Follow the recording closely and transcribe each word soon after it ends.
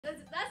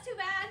That's too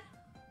bad.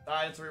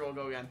 Alright, let's reroll.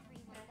 Go again.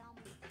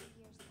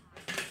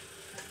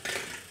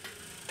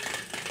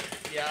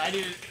 Yeah, I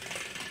needed.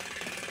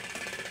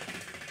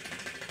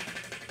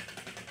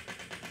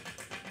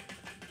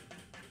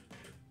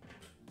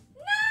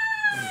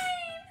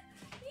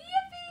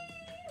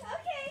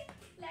 Okay,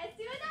 let's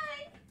do a 9.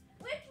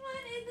 Which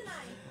one is the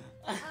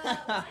 9?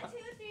 1, 2,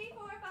 3,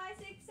 4, 5,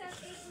 6, 7,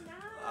 8, 9.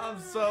 I'm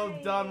so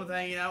done with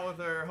hanging out with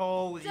her.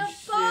 Holy The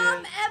shit.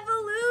 bomb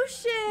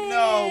evolution.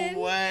 No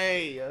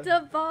way.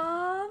 The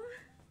bomb.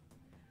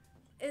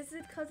 Is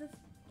it because it's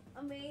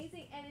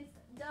amazing and it's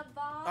the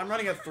bomb? I'm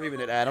running a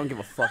 3-minute ad. I don't give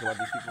a fuck about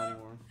these people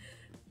anymore.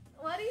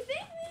 What do you think,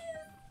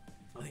 man?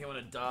 I think I'm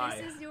gonna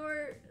die. This is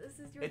your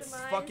It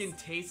demise. fucking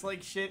tastes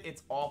like shit.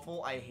 It's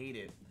awful. I hate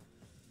it.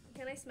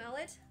 Can I smell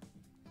it?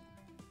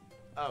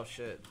 Oh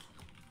shit.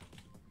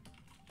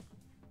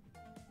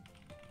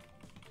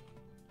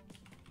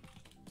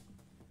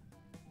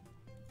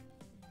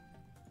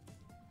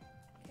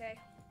 Okay.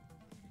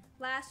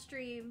 Last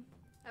stream.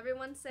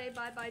 Everyone say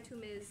bye-bye to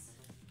Miz.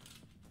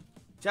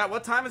 Chat,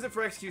 what time is it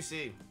for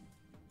XQC?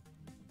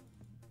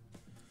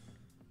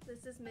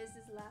 This is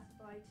Miz's last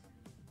bite.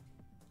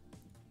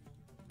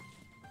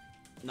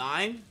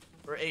 9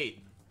 or 8?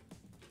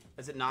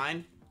 Is it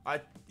 9?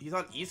 He's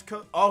on East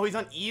Coast. Oh, he's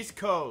on East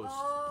Coast.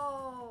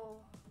 Oh.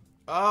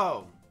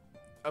 Oh.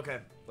 Okay,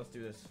 let's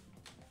do this.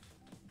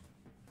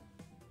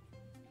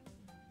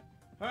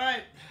 All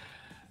right,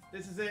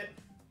 this is it.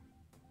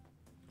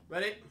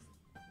 Ready?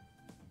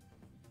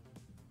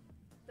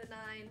 The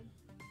 9.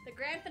 The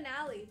grand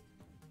finale.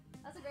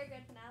 That's a great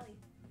grand finale.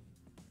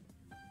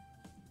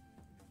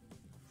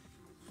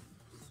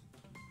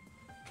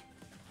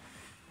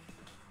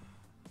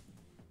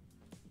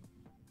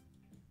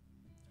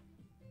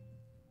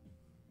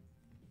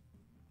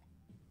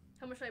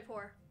 How much should I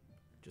pour?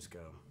 Just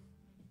go.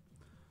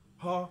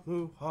 Ha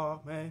moo ha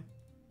man.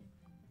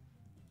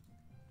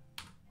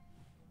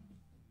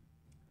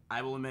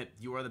 I will admit,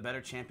 you are the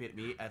better champion at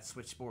me at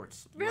Switch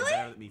Sports. You Really? are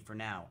better than me for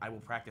now. I will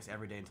practice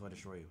every day until I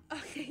destroy you.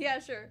 Okay, yeah,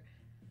 sure.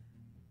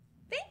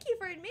 Thank you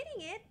for admitting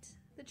it.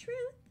 The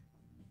truth.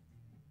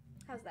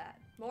 How's that?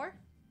 More?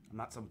 I'm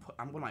not some.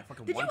 I'm one of my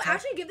fucking. Did you one tap.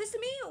 actually give this to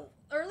me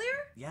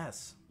earlier?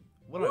 Yes.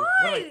 What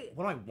Why?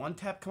 do I one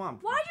tap? Come on.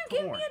 Why'd you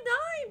give more. me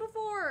a 9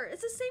 before?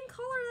 It's the same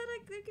color that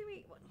they gave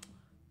me. What?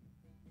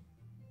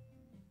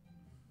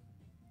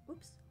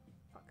 Oops.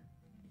 Fuck.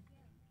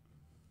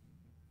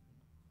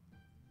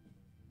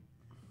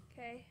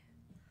 Okay.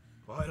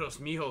 Ay, los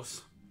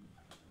míos.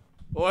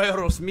 Ay,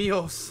 los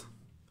míos.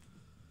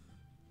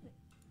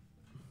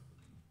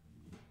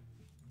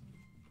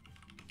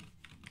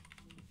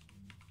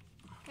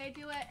 Okay,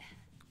 do it.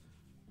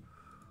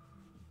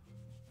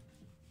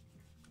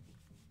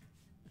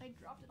 I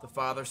dropped it. The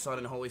Father, Son,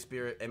 and Holy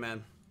Spirit.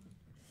 Amen.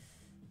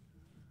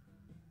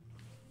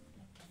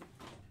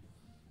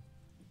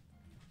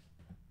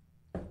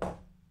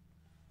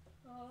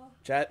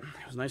 Chat,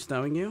 it was nice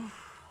knowing you.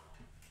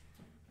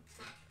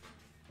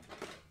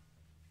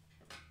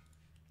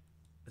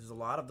 This is a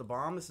lot of the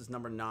bomb. This is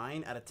number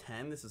 9 out of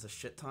 10. This is a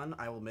shit ton.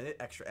 I will admit it.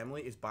 Extra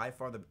Emily is by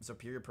far the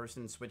superior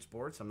person in Switch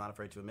Sports. I'm not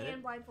afraid to admit it.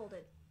 And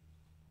blindfolded.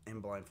 And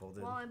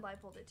blindfolded. Well, I'm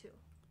blindfolded too.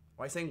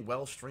 Why are you saying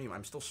well stream?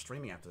 I'm still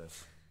streaming after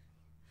this.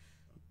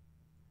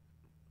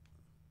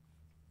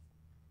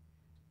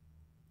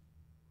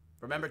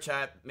 Remember,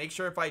 chat, make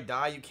sure if I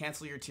die, you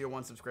cancel your tier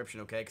 1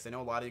 subscription, okay? Because I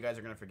know a lot of you guys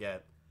are going to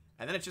forget.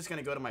 And then it's just going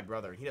to go to my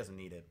brother. He doesn't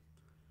need it.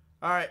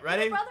 All right,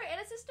 ready? You have a brother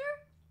and a sister?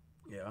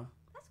 Yeah.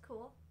 That's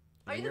cool.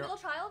 Are you the middle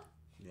child?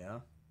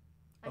 Yeah.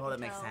 I Oh, can that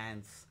makes tell.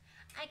 sense.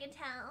 I can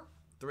tell.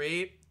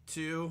 3,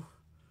 2,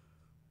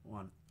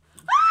 1.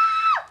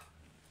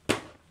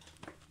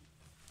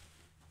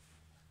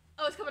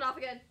 Oh, it's coming off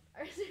again.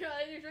 Is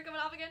your coming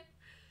off again?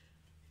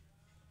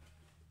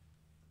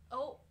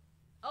 Oh.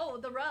 Oh,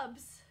 the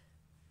rubs.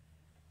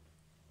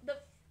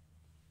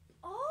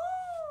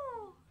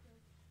 Oh.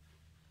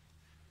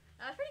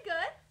 That's pretty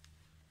good.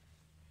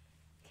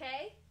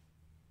 Okay.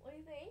 What do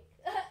you think?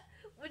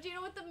 Would you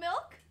know with the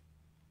milk?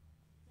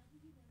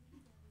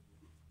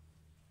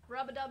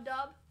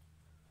 Rub-a-dub-dub.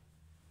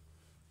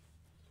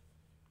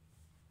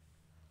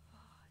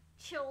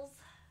 Chills.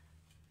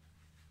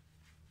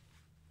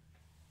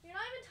 You're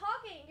not even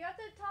talking. You have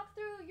to talk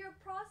through your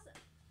process.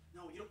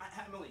 No, you don't.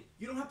 Emily,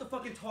 you don't have to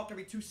fucking talk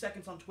every 2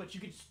 seconds on Twitch.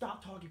 You can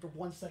stop talking for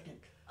 1 second.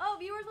 Oh,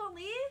 viewers won't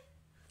leave?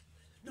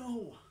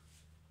 No.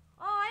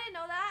 Oh, I didn't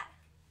know that.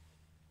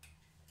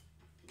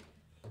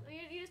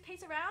 You just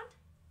pace around?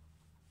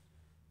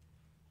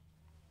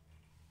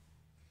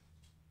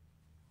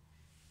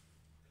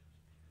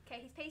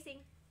 Okay, he's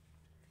pacing.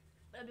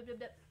 Blub, blub, blub,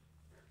 blub.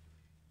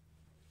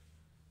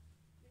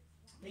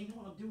 They know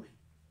what I'm doing.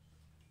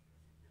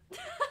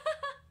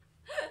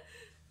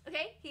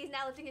 Okay, he's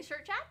now lifting his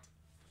shirt chat.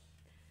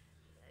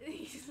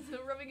 He's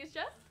rubbing his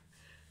chest.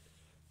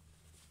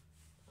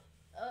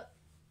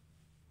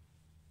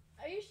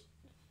 Are you?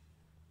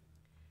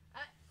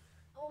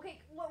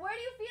 Okay, where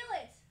do you feel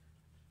it?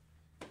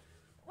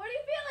 Where do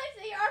you feel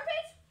it? In your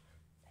armpit?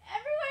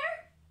 Everywhere?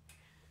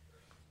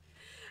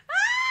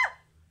 Ah!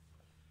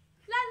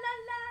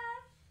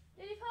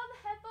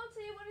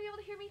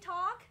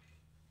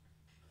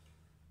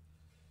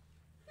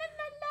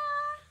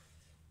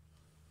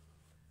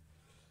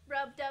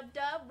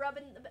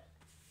 rubbing the.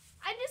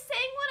 I'm just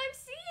saying what I'm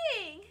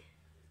seeing.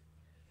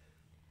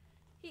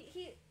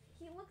 He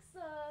looks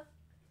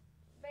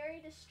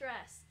very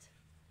distressed.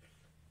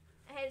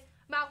 And his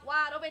mouth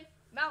wide open,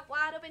 mouth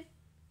wide open,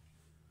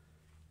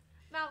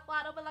 mouth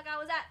wide open like I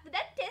was at the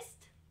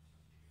dentist.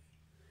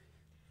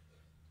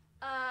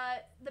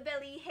 The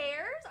belly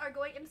hairs are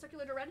going in a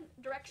circular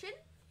direction.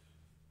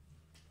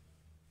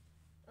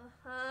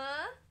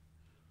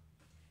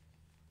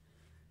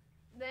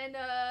 Then,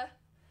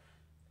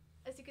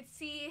 as you can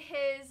see,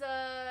 his,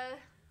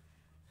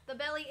 the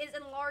belly is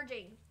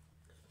enlarging.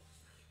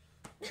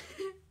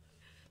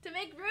 To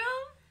make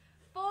room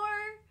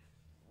for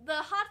the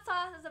hot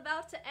sauce is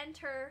about to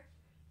enter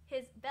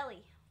his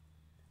belly.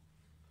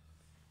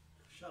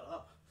 Shut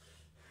up.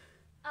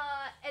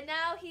 And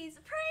now he's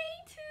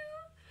praying to,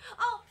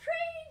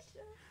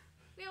 praying.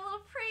 We have a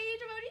little praise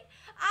emoji.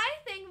 I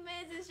think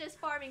Miz is just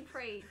farming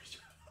praise.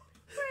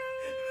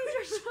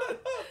 Praise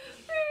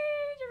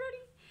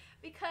emoji.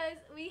 Because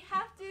we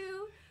have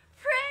to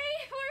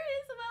pray for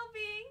his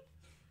well-being.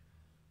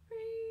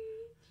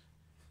 Praise.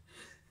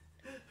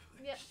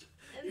 Yep.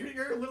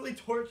 You're literally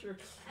tortured.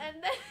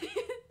 And then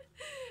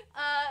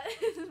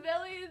his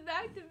belly is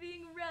back to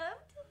being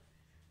rubbed.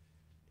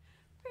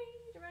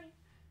 Praise emoji.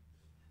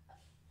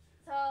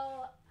 So,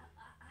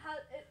 how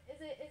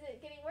is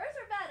it getting worse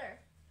or better?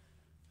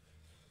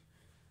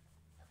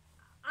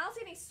 I don't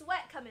see any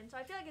sweat coming, so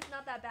I feel like it's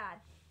not that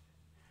bad.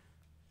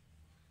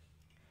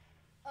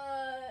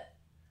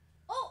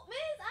 Oh,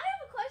 Miz, I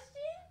have a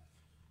question.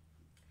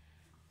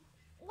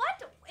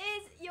 What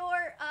is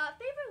your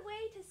favorite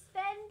way to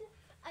spend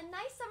a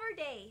nice summer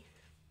day?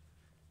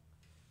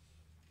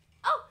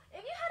 Oh,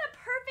 if you had a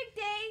perfect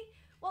day,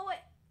 what would...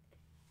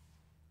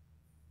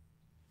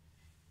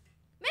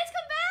 Miz,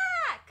 come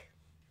back!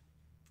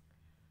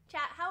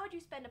 Chat, how would you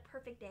spend a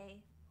perfect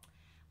day?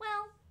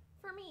 Well,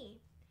 for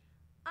me,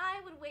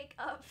 I would wake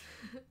up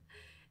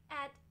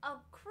at a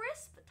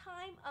crisp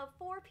time of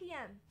 4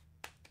 p.m.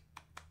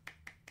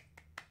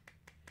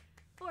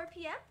 4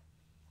 p.m.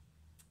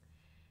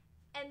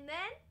 And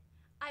then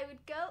I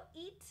would go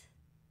eat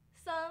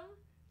some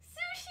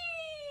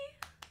sushi.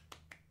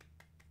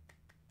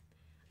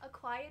 A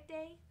quiet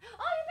day.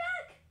 Oh, you're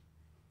back!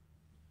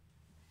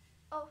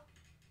 Oh.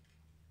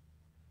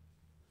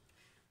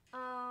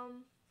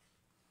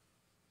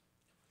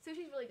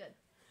 Sushi's really good.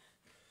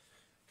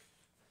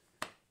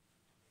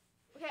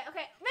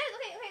 Okay, Miz,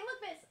 okay,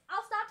 look, Miz,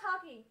 I'll stop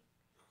talking.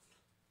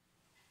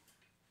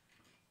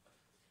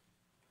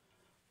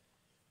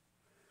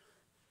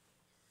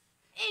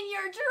 In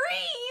your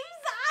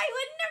dreams, I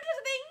would never do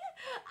such a thing.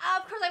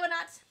 Of course I would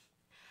not.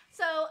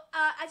 So,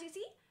 as you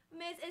see,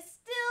 Miz is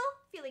still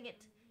feeling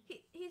it.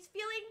 He's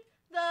feeling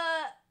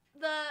the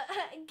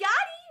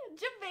Gotti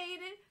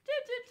debated.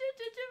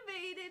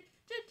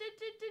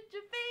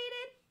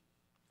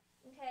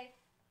 Okay,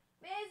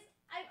 Miz,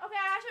 I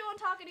actually won't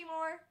talk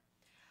anymore.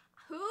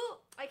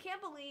 I can't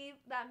believe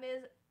that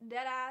Ms.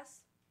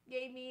 Deadass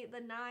gave me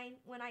the 9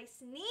 when I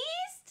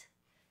sneezed.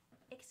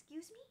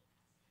 Excuse me?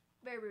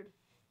 Very rude.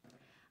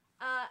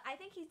 I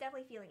think he's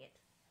definitely feeling it.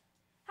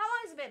 How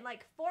long has it been?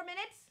 Like 4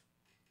 minutes?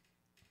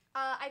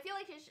 I feel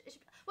like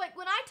like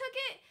when I took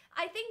it,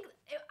 I think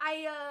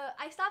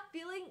I stopped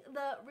feeling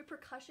the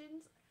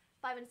repercussions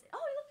 5 minutes. Oh,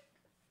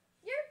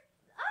 you're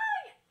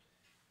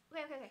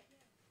yeah. Okay.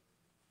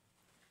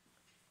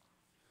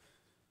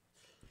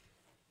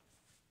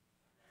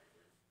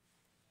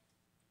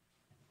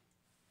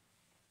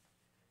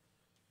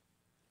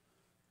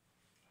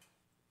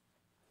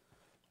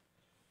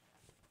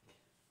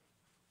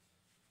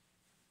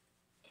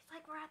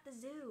 Like we're at the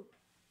zoo.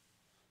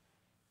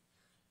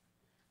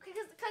 Okay,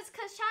 cause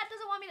chat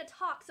doesn't want me to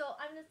talk, so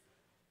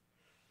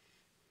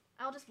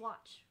I'll just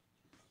watch.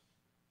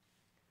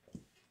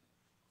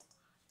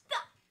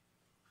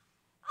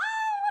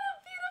 Oh, what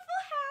a beautiful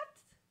hat!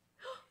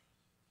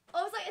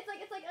 Oh, it's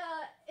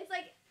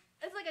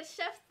like a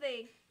chef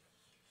thing.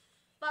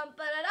 Bum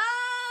ba da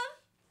dum.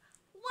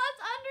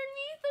 What's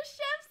underneath the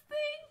chef's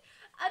thing?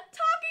 A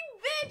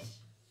talking bitch.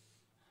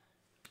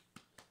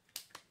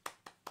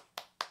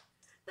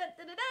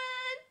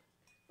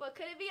 What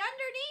could it be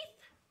underneath?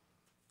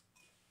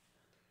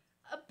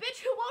 A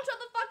bitch who won't shut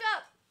the fuck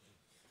up.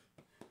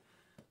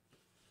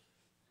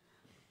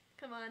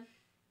 Come on.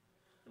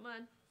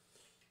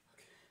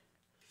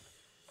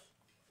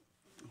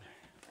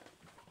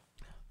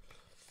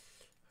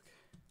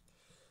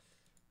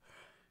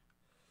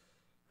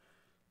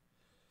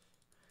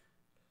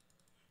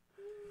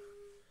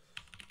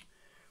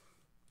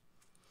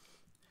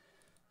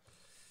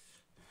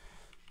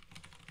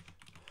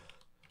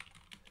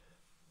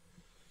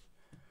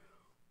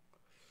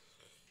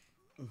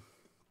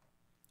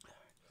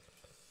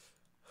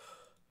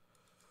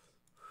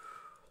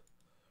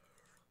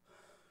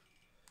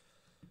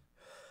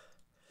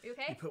 You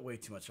okay? You put way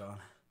too much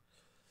on.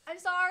 I'm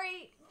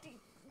sorry.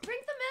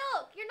 Drink the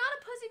milk. You're not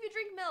a pussy if you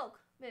drink milk,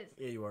 Miz.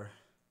 Yeah, you are.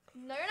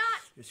 No, you're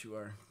not. Yes, you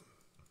are.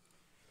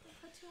 You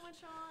put too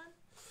much on.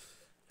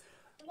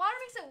 Water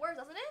makes it worse,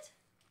 doesn't it?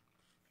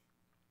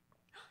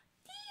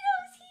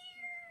 Tito's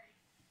here.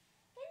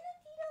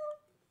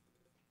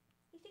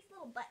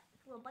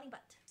 funny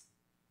butt.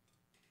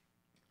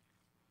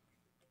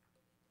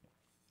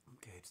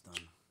 Okay, it's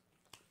done.